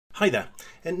Hi there.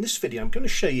 In this video I'm going to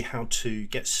show you how to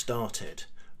get started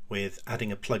with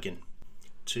adding a plugin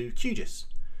to QGIS.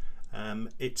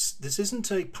 This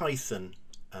isn't a Python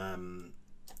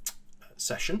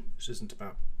session. This isn't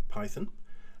about Python.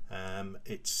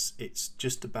 It's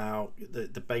just about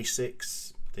the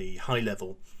basics, the high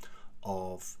level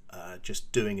of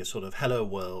just doing a sort of hello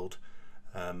world,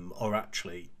 or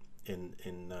actually in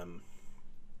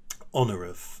honor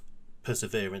of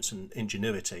perseverance and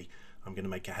ingenuity, I'm going to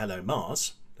make a Hello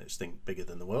Mars, let's think bigger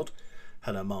than the world,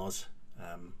 Hello Mars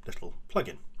little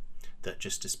plugin that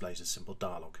just displays a simple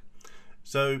dialogue.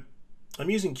 So I'm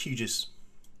using QGIS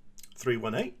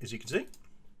 318, as you can see.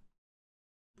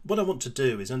 What I want to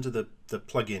do is under the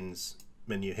plugins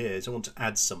menu here is I want to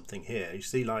add something here. You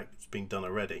see, like it's been done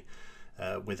already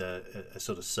with a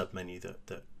sort of sub menu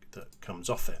that comes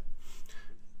off it.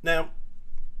 Now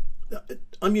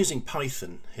I'm using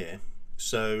Python here,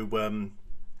 so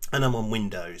and I'm on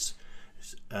Windows,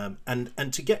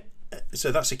 and to get,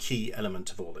 so that's a key element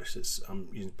of all this. Is I'm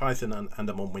using Python and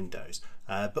I'm on Windows.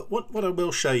 But what I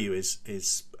will show you is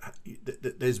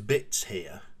there's bits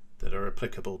here that are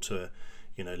applicable to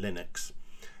Linux,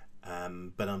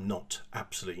 but I'm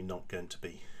absolutely not going to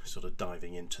be sort of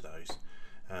diving into those.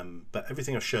 But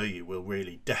everything I show you will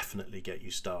really definitely get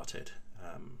you started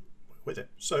with it.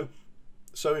 So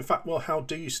in fact, well, how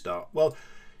do you start? Well,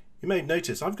 you may have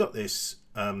noticed I've got this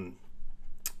plugin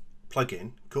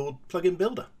called Plugin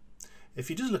Builder. If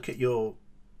you just look at your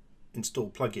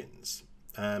installed plugins,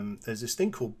 there's this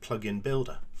thing called Plugin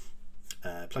Builder,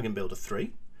 Plugin Builder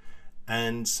 3,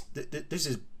 and this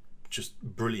is just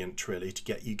brilliant really to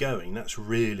get you going. That's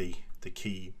really the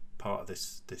key part of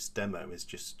this demo, is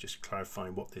just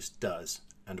clarifying what this does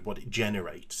and what it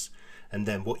generates, and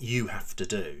then what you have to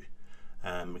do.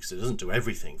 Because it doesn't do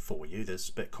everything for you. There's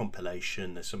a bit of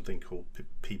compilation, there's something called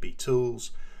PB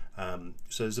tools,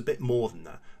 so there's a bit more than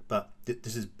that, but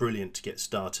this is brilliant to get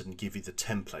started and give you the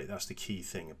template. That's the key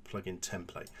thing, a plugin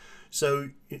template.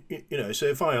 So so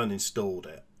if I uninstalled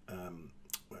it,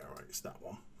 where is that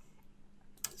one?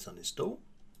 It's uninstall.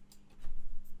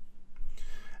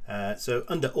 So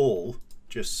under all,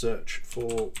 just search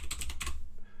for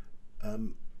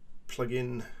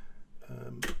plugin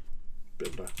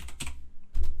builder.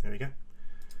 There we go.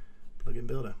 Plugin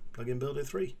Builder. Plugin Builder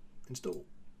 3. Install.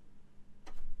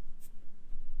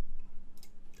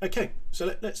 Okay,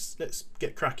 so let's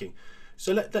get cracking.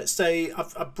 So let's say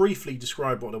I've briefly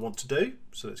described what I want to do.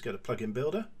 So let's go to Plugin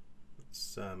Builder.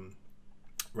 Let's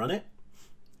run it.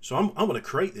 So I want to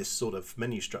create this sort of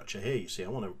menu structure here. You see, I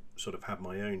want to sort of have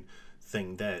my own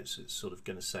thing there. So it's sort of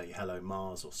going to say Hello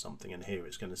Mars or something, and here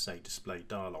it's going to say Display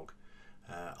Dialogue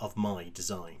of my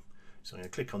design. So I'm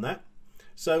going to click on that.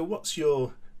 So what's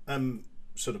your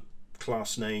sort of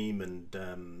class name and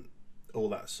all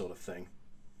that sort of thing?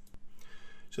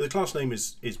 So the class name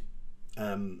is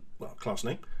well, class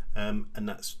name, and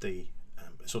that's the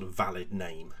sort of valid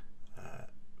name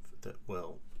that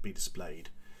will be displayed.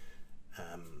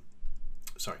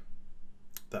 Sorry,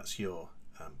 that's your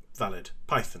valid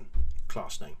Python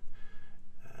class name.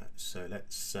 So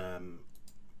let's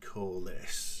call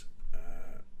this,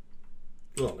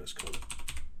 well, let's call it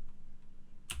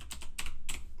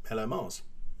Hello Mars.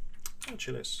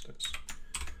 Actually, let's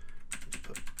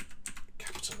put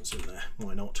capitals in there.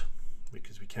 Why not?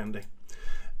 Because we can do.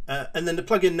 And then the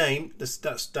plugin name,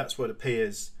 that's what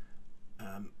appears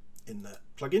in the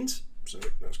plugins. So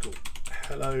that's called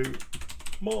Hello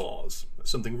Mars. That's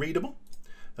something readable.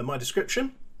 And my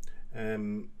description: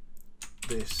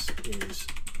 this is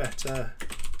better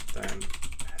than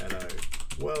Hello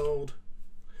World.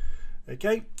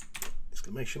 Okay,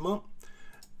 exclamation mark.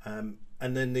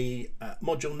 And then the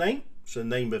module name, so the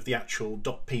name of the actual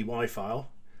 .py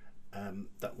file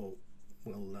that will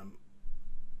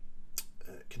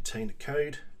contain the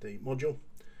code, the module.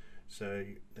 So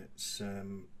let's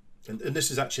and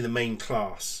this is actually the main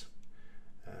class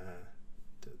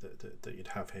that you'd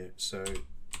have here. So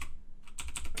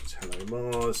that's Hello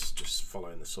Mars, just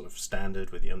following the sort of standard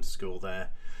with the underscore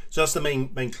there. So that's the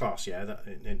main class, yeah, that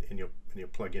in your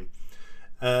plugin.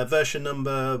 Version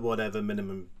number, whatever,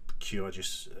 minimum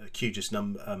QGIS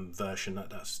number version,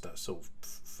 that's all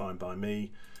fine by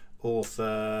me.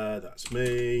 Author, that's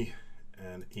me,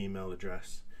 and email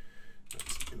address,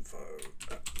 that's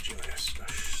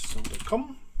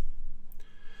info@gis-sol.com.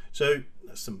 So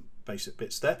that's some basic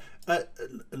bits there. A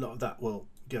lot of that will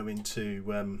go into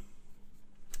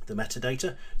the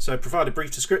metadata. So provide a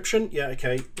brief description. Yeah,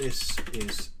 okay, this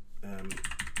is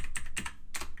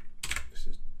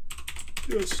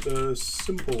just a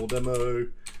simple demo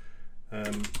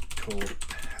called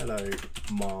Hello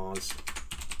Mars.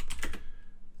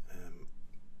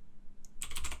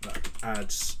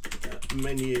 adds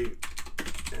menu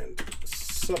and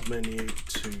submenu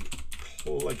to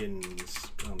plugins.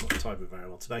 I'm not typing very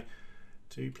well today.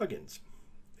 To plugins.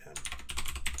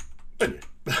 Menu.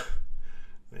 There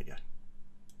you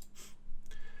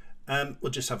go.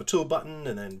 We'll just have a tool button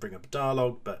and then bring up a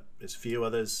dialog, but there's a few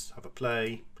others. Have a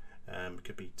play. It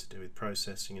could be to do with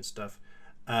processing and stuff.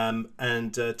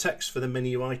 And text for the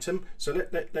menu item. So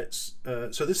let's.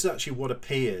 So this is actually what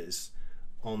appears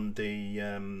on the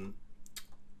on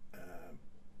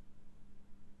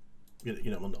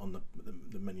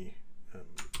the menu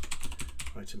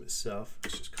item itself.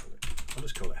 Let's just call it. I'll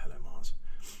just call it Hello Mars.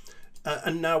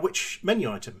 And now, which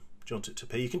menu item do you want it to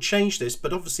appear? You can change this,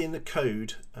 but obviously in the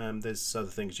code, there's other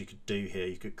things you could do here.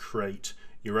 You could create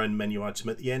your own menu item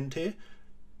at the end here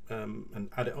and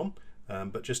add it on.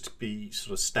 But just to be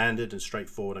sort of standard and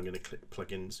straightforward, I'm going to click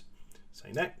plugins,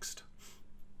 say next.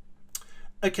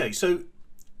 Okay, so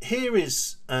here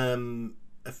is a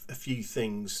few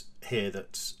things here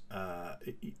that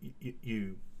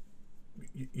you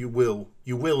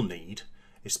will need,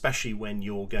 especially when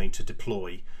you're going to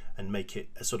deploy and make it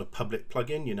a sort of public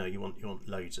plugin. You want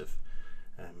loads of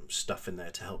stuff in there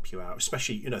to help you out,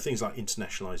 especially things like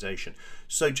internationalization.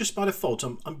 So just by default,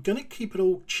 I'm going to keep it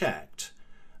all checked,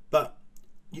 but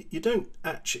you don't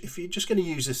actually, if you're just going to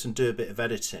use this and do a bit of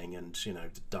editing and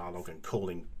the dialogue and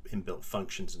calling inbuilt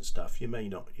functions and stuff, you may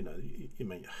not you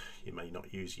may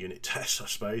not use unit tests, I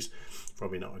suppose.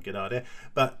 Probably not a good idea,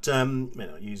 but you may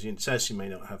not use unit tests. You may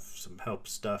not have some help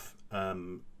stuff.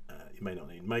 You may not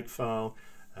need makefile,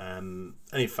 and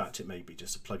in fact it may be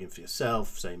just a plugin for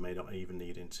yourself, so you may not even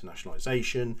need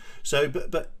internationalization. So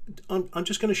but I'm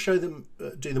just going to show them,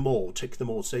 do them all, tick them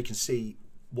all, so you can see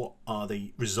what are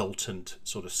the resultant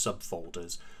sort of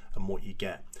subfolders and what you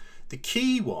get. The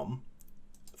key one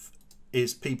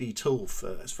is PB Tool,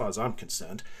 as far as I'm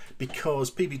concerned, because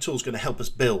PB Tool is going to help us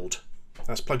build.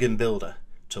 That's plugin builder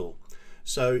tool.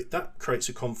 So that creates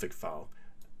a config file.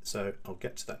 So I'll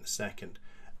get to that in a second.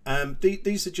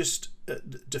 These are just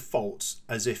defaults,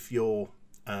 as if you're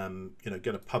going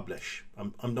to publish.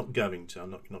 I'm not going to.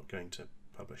 I'm not going to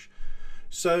publish.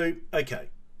 So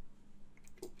okay.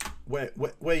 Where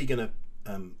are you going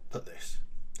to put this?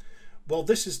 Well,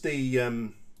 this is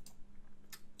the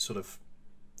sort of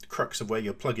crux of where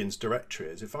your plugins directory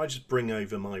is. If I just bring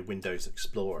over my Windows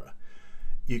Explorer,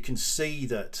 you can see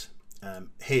that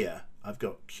here I've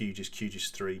got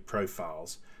QGIS 3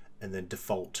 profiles, and then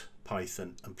default,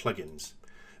 Python, and plugins.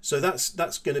 So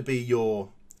that's going to be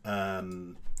your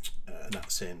and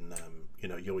that's in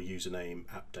your username,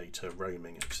 AppData,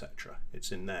 roaming, etc.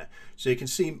 It's in there. So you can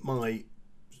see my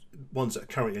ones that are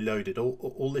currently loaded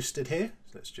all listed here.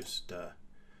 So let's just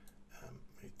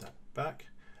move that back.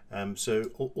 So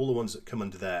all the ones that come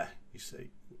under there, you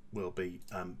see, will be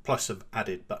plus of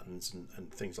added buttons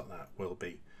and things like that will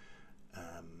be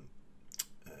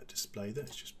displayed there.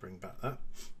 Let's just bring back that.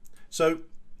 So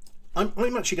I'm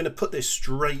actually going to put this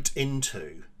straight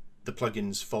into the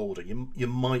plugins folder. You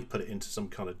might put it into some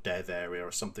kind of dev area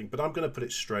or something, but I'm going to put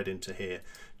it straight into here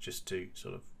just to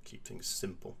sort of keep things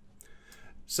simple.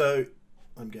 So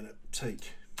I'm going to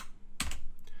take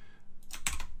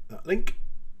that link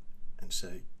and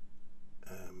say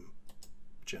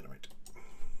generate.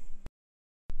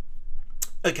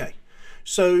 Okay,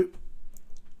 so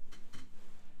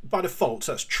by default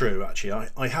that's true. Actually,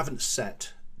 I haven't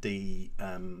set the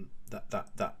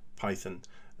that Python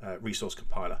resource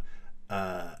compiler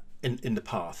in the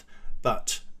path,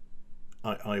 but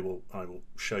I will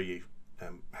show you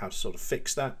how to sort of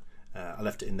fix that. I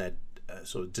left it in there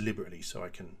sort of deliberately so I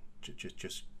can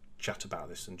just chat about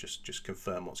this and just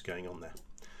confirm what's going on there.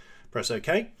 Press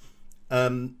OK.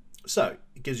 So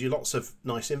it gives you lots of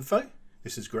nice info.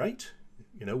 This is great.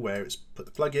 Where it's put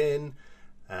the plugin,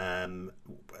 and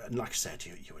like I said,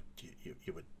 you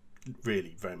would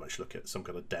really very much look at some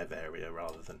kind of dev area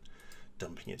rather than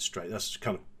dumping it straight. That's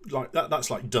kind of like that's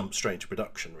like dump straight into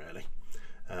production, really.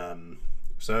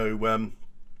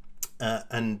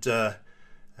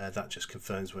 That just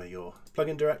confirms where your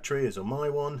plugin directory is on my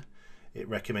one. It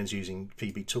recommends using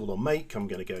PB Tool or Make. I'm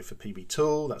going to go for PB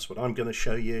Tool. That's what I'm going to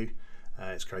show you.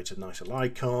 It's created a nice little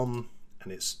icon,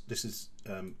 and this is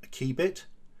a key bit.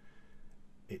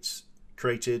 It's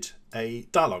created a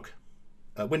dialog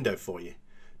window for you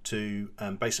to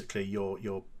basically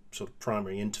your sort of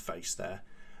primary interface there,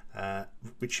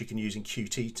 which you can use in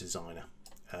QTDesigner,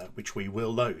 which we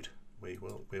will load. We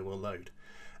will load.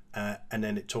 And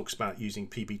then it talks about using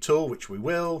PB Tool, which we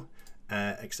will,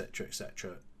 etc,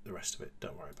 etc. The rest of it,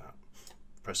 don't worry about.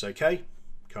 Press OK.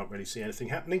 Can't really see anything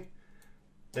happening.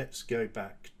 Let's go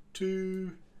back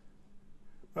to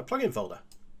my plugin folder,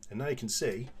 and now you can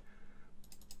see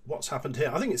what's happened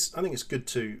here. I think it's good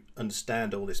to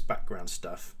understand all this background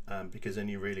stuff, because then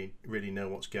you really know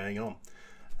what's going on,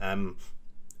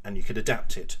 and you could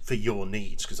adapt it for your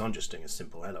needs, because I'm just doing a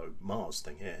simple Hello Mars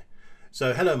thing here.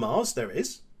 So Hello Mars, there it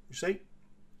is, you see,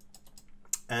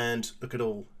 and look at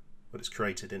all what it's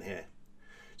created in here.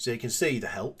 So you can see the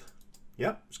help.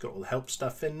 Yep, it's got all the help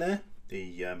stuff in there.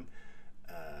 The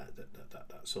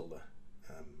that's all the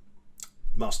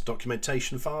master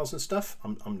documentation files and stuff.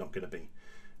 I'm not going to be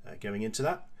going into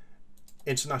that.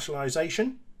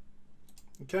 Internationalization.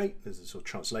 Okay, there's a sort of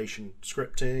translation,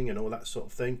 scripting, and all that sort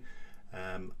of thing.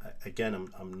 Again,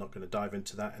 I'm not going to dive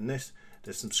into that in this.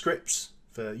 There's some scripts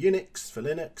for Unix, for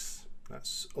Linux.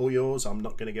 That's all yours. I'm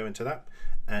not going to go into that.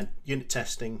 And unit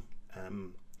testing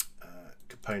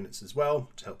components as well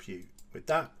to help you with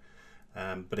that.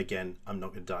 But again, I'm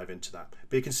not going to dive into that.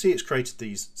 But you can see it's created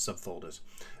these subfolders.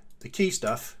 The key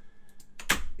stuff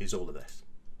is all of this.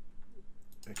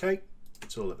 Okay,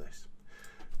 it's all of this.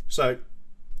 So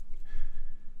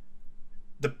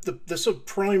the sort of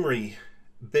primary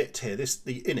bit here,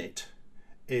 the init,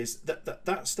 is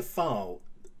that's the file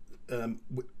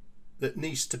that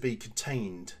needs to be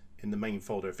contained in the main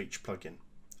folder of each plugin,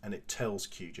 and it tells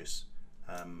QGIS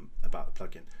about the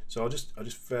plugin. So I'll just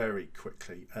very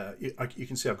quickly, you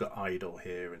can see I've got idle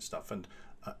here and stuff, and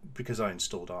because I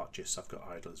installed ArcGIS, I've got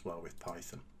idle as well with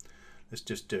Python. Let's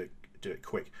just do it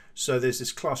quick. So there's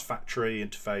this class factory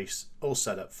interface all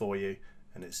set up for you,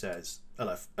 and it says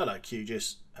hello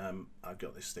QGIS. I've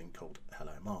got this thing called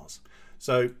Hello Mars.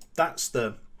 So that's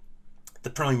the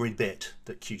primary bit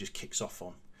that QGIS kicks off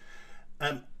on,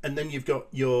 and then you've got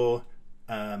your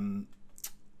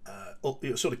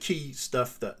sort of key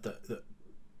stuff that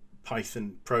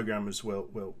Python programmers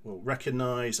will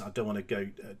recognize. I don't want to go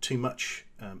too much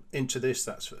into this.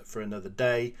 That's for another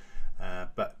day.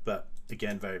 But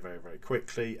again, very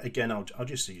quickly. Again, I'll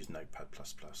just use Notepad++.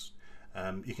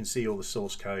 You can see all the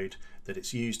source code that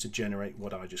it's used to generate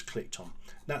what I just clicked on.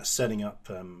 That's setting up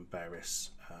various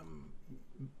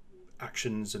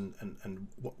actions and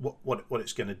what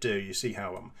it's going to do. You see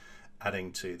how I'm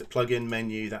adding to the plugin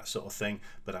menu, that sort of thing,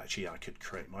 but actually I could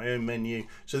create my own menu.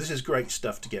 So this is great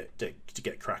stuff to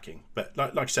get cracking. But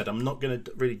like I said, I'm not going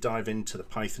to really dive into the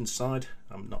Python side.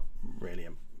 I'm not really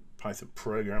a Python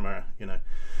programmer.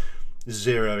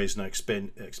 0 is no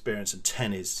experience, and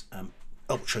 10 is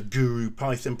ultra guru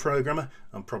Python programmer.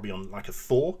 I'm probably on like a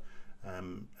 4,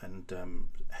 and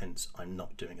hence I'm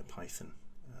not doing a Python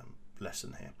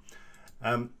lesson here.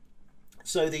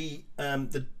 So the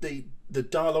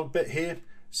dialog bit here.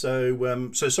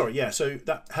 So sorry, yeah. So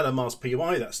that Hello Mars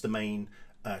PUI, that's the main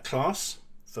class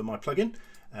for my plugin.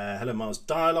 Hello Mars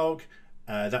dialog,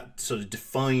 that sort of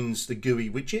defines the GUI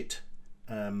widget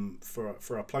for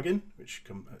our plugin, which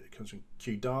comes from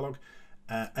QDialog.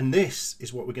 And this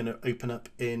is what we're going to open up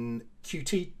in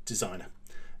QTDesigner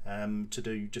to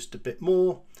do just a bit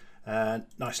more.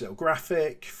 Nice little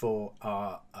graphic for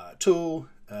our tool.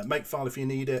 Makefile if you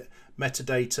need it.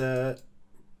 Metadata.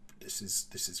 This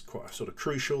is quite a sort of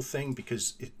crucial thing,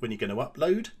 because when you're going to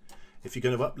upload, if you're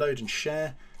going to upload and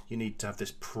share, you need to have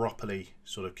this properly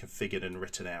sort of configured and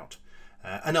written out.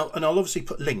 And I'll obviously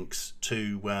put links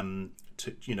to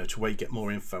where you get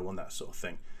more info on that sort of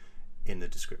thing in the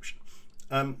description.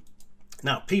 Now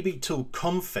PB tool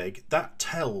config, that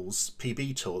tells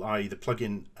PB tool, i.e. the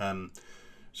plugin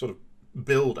sort of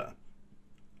builder,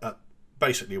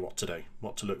 basically what to do,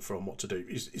 what to look for, and what to do.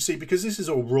 You see, because this is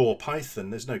all raw Python,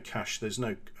 there's no cache, there's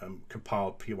no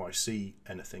compiled PYC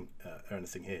anything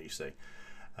here. You see,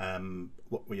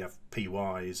 what we have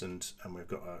PYs and we've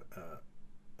got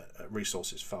a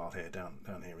resources file here down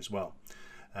here as well.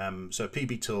 So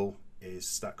PB tool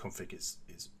is that config is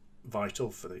vital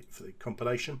for the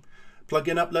compilation.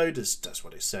 Plugin upload, that's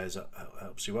what it says. It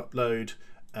helps you upload.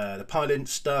 The PyLint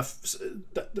stuff,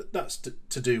 that's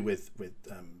to do with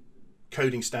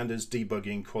coding standards,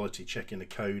 debugging, quality checking the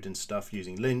code and stuff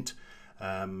using lint.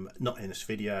 Not in this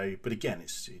video, but again,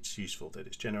 it's useful that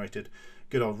it's generated.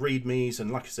 Good old readmes,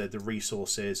 and like I said, the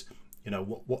resources.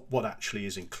 What actually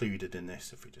is included in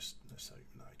this. If we just let's open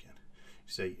that again,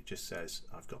 you see it just says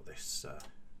I've got this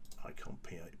icon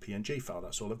PNG file.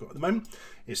 That's all I've got at the moment.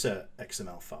 It's a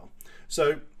XML file.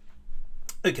 So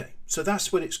okay, so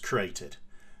that's what it's created,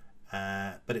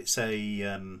 but it's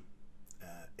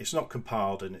it's not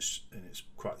compiled, and it's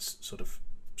quite sort of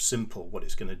simple. What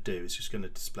it's going to do is just going to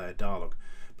display a dialog.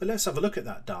 But let's have a look at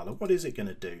that dialog. What is it going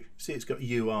to do? See, it's got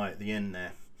UI at the end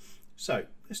there. So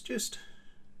let's just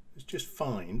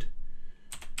find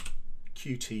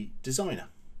QTDesigner.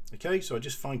 Okay, so I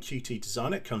just find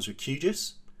QTDesigner. It comes with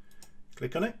QGIS.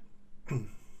 Click on it.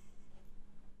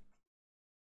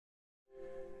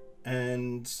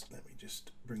 and let me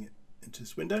just bring it into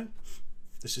this window.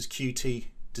 This is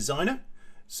QTDesigner.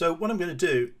 So what I'm going to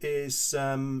do is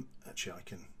actually I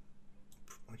can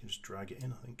just drag it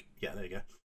in, I think. Yeah, there you go.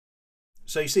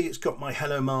 So you see it's got my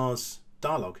Hello Mars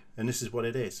dialog, and this is what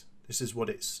it is. This is what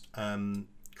it's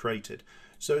created.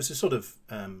 So it's a sort of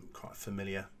quite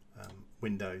familiar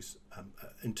Windows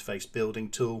interface building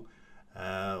tool.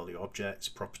 All the objects,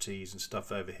 properties and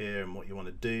stuff over here, and what you want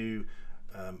to do.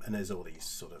 And there's all these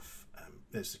sort of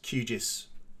there's the QGIS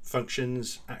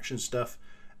functions, action stuff,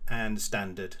 and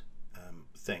standard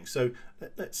things. So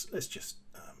let's just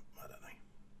I don't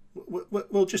know.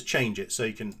 We'll just change it so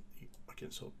I can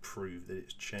sort of prove that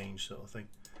it's changed, sort of thing.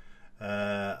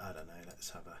 I don't know. Let's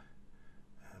have a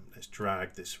let's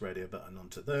drag this radio button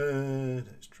onto there.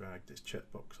 Let's drag this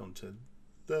checkbox onto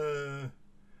there,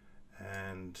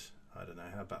 and I don't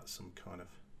know. How about some kind of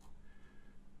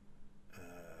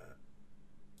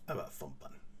how about a font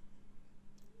button?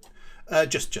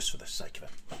 Just for the sake of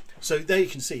it. So there you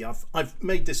can see I've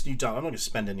made this new dial. I'm not going to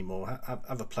spend any more.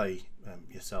 Have a play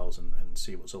yourselves and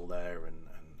see what's all there and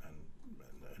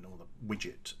all the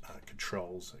widget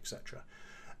controls, etc.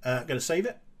 I'm going to save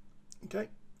it. Okay,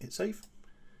 it's saved.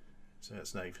 So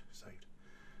it's saved.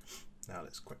 Now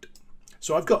let's quit.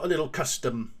 So I've got a little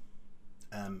custom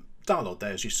dialog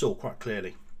there, as you saw quite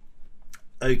clearly.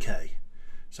 Okay,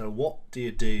 so what do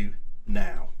you do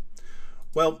now?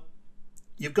 Well,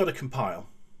 you've got to compile.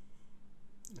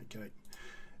 Okay,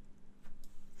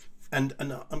 and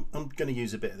I'm going to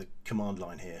use a bit of the command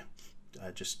line here,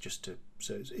 just to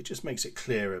so it just makes it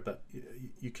clearer. But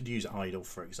you could use idle,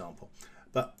 for example.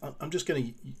 But I'm just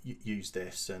going to use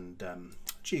this, and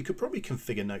actually you could probably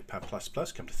configure Notepad++.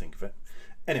 Come to think of it,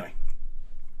 anyway.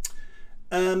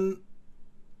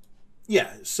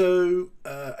 Yeah. So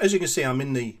as you can see, I'm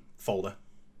in the folder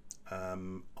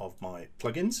of my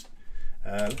plugins.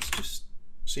 Let's just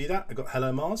see that I've got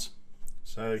Hello Mars.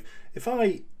 So if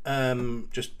I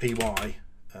just py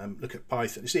look at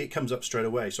Python, you see it comes up straight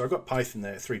away. So I've got Python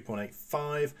there at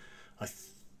 3.85. I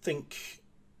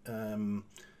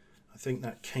think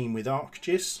that came with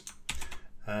ArcGIS.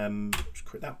 Just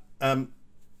quit that.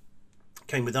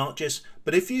 Came with ArcGIS.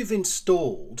 But if you've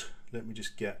installed, let me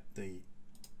just get the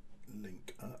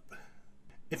link up.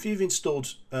 If you've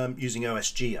installed using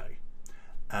OSGEO,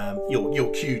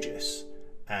 your QGIS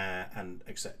and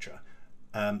etc.,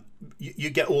 you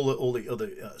get all the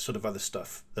other sort of other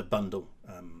stuff, the bundle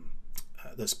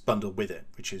that's bundled with it,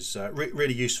 which is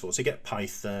really useful. So you get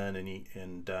Python and you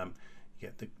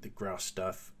get the grass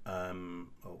stuff,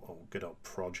 or good old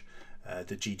Proj,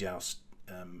 the GDAS,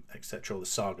 etc., all the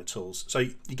Saga tools. So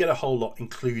you get a whole lot,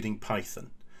 including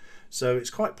Python. So it's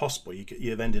quite possible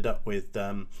you've ended up with,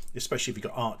 especially if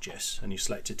you've got ArcGIS and you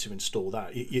selected to install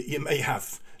that, you may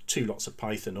have 2 lots of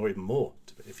Python or even more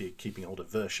if you're keeping older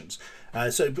versions.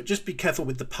 But just be careful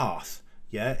with the path,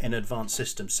 yeah, in advanced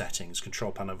system settings,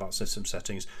 control panel advanced system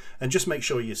settings, and just make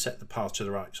sure you set the path to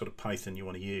the right sort of Python you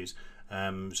want to use.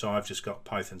 So I've just got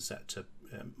Python set to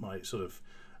my sort of,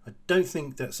 I don't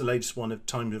think that's the latest one of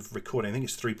time of recording. I think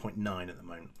it's 3.9 at the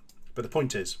moment. But the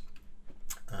point is,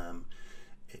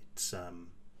 it's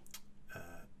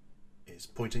is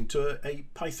pointing to a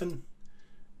Python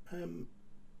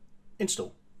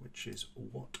install, which is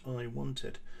what I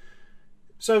wanted.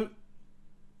 So,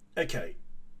 okay,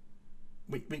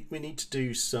 we need to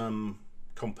do some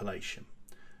compilation.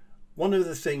 One of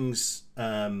the things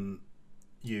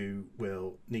you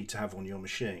will need to have on your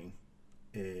machine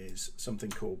is something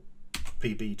called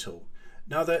PB tool.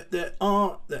 Now there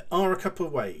are a couple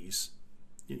of ways.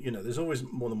 You know, there's always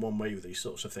more than one way with these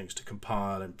sorts of things to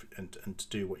compile and to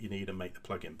do what you need and make the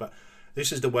plugin. But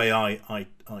this is the way I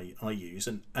use,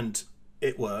 and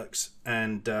it works,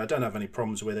 and I don't have any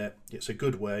problems with it. It's a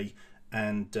good way,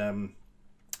 and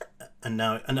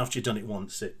now after you've done it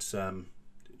once, it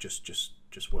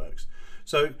just works.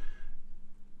 So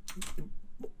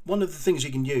one of the things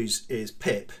you can use is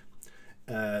pip,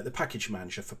 the package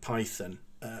manager for Python.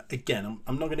 Again,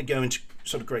 I'm not going to go into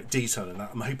sort of great detail on that.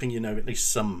 I'm hoping you know at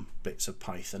least some bits of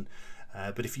Python,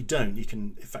 but if you don't, you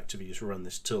can effectively just run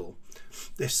this tool,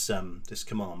 this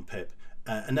command pip,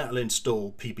 and that'll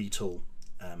install PB tool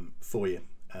for you.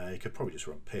 You could probably just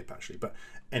run pip actually, but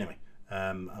anyway,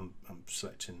 I'm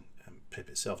selecting pip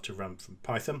itself to run from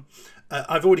Python.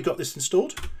 I've already got this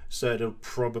installed, so it'll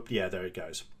probably, yeah, there it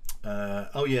goes.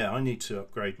 Oh yeah, I need to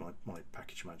upgrade my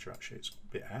package manager. Actually, it's a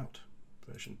bit out,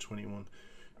 version 21.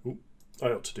 Ooh,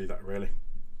 I ought to do that really.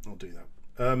 I'll do that.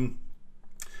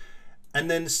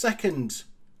 And then the second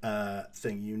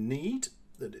thing you need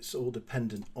that it's all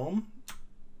dependent on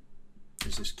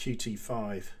is this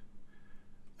Qt5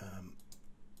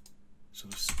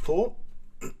 sort of support.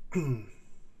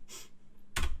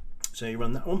 So you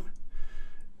run that one.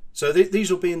 So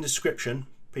these will be in the description.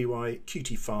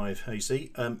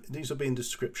 PYQT5AC. These will be in the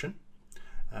description,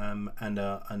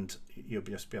 and you'll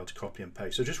just be able to copy and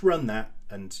paste. So just run that,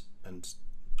 and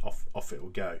off it will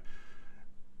go.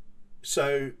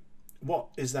 So what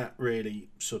is that really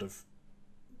sort of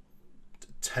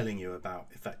telling you about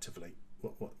effectively?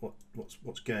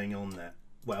 What's going on there?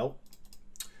 Well,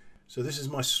 so this is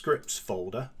my scripts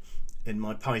folder in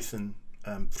my Python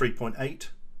 3.8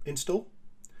 install.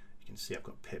 You can see I've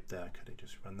got pip there. Could I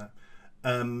just run that?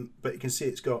 But you can see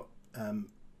it's got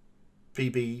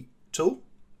PB tool,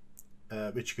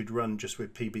 which you could run just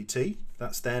with PBT.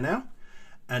 That's there now.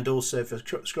 And also, if I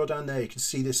scroll down there, you can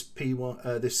see this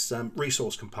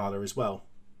resource compiler as well.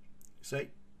 See,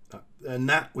 and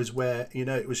that was where, you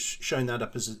know, it was showing that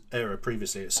up as an error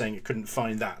previously. It's saying it couldn't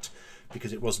find that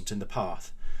because it wasn't in the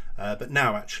path. But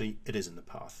now actually it is in the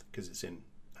path because it's in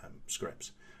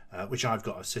scripts, which I've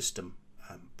got a system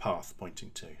path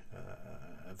pointing to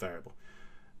a variable.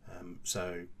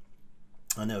 So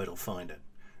I know it'll find it.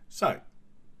 So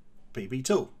PB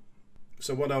tool.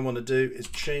 So what I want to do is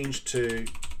change to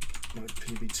my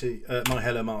PBT, my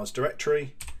Hello Mars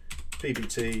directory,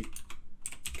 PBT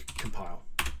compile.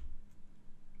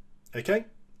 Okay,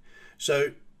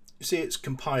 so you see it's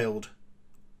compiled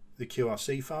the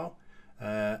QRC file,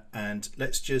 and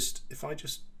let's just, if I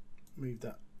just move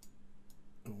that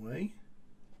away,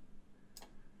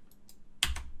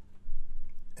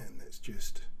 and let's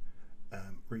just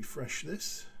refresh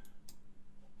this.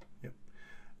 Yep.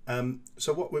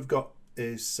 So what we've got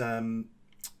is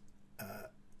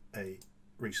a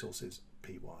resources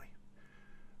py.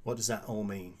 What does that all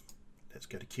mean? Let's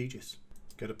go to QGIS.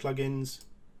 Go to plugins,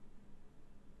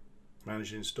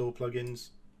 manage and install plugins.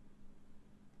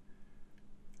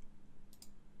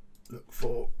 Look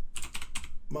for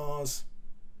Mars.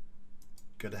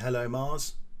 Go to Hello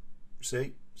Mars.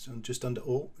 See, so I'm just under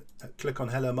all. Click on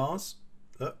Hello Mars.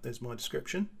 Look, there's my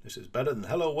description. This is better than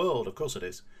Hello World. Of course it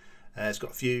is. It's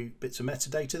got a few bits of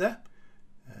metadata there.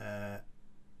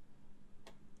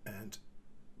 And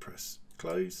press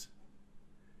close.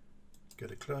 Go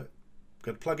to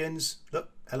plugins.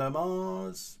 Look, Hello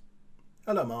Mars,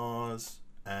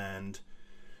 and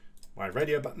my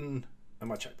radio button and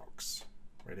my checkbox.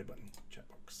 Radio button,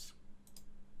 checkbox.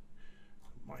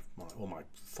 All my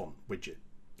font widget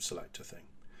selector thing.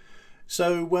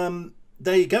 So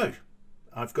there you go.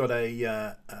 I've got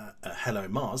a Hello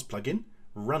Mars plugin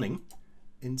running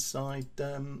inside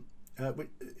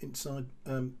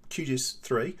QGIS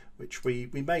 3, which we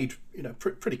made, you know,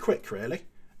 pretty quick really.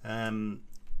 Wasn't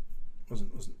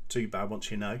too bad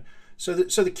once you know. So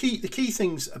the key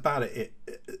things about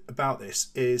about this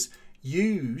is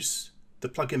use the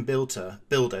plugin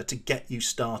builder to get you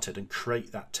started and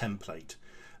create that template.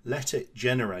 Let it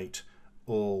generate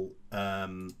all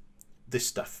this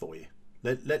stuff for you.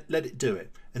 Let it do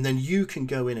it, and then you can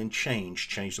go in and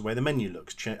change the way the menu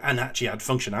looks, and actually add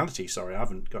functionality. Sorry, I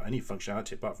haven't got any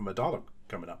functionality apart from a dialog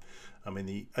coming up. I mean,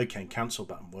 the OK and cancel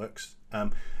button works,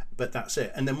 but that's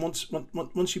it. And then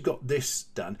once you've got this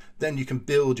done, then you can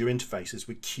build your interfaces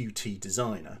with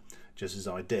QTDesigner, just as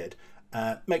I did.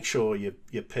 Make sure you've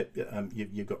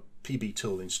got PB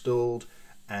tool installed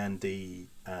and the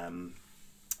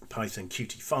Python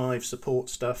Qt5 support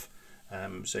stuff.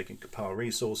 So you can compile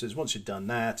resources. Once you've done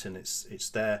that and it's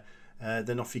there,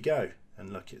 then off you go.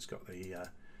 And look, it's got the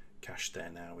cache there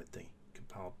now with the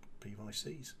compiled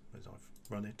PYCs as I've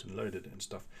run it and loaded it and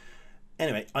stuff.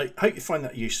 Anyway, I hope you find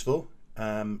that useful,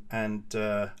 and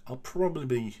I'll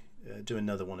probably do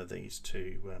another one of these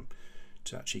to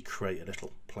actually create a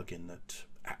little plugin that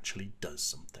actually does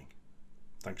something.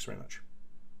 Thanks very much.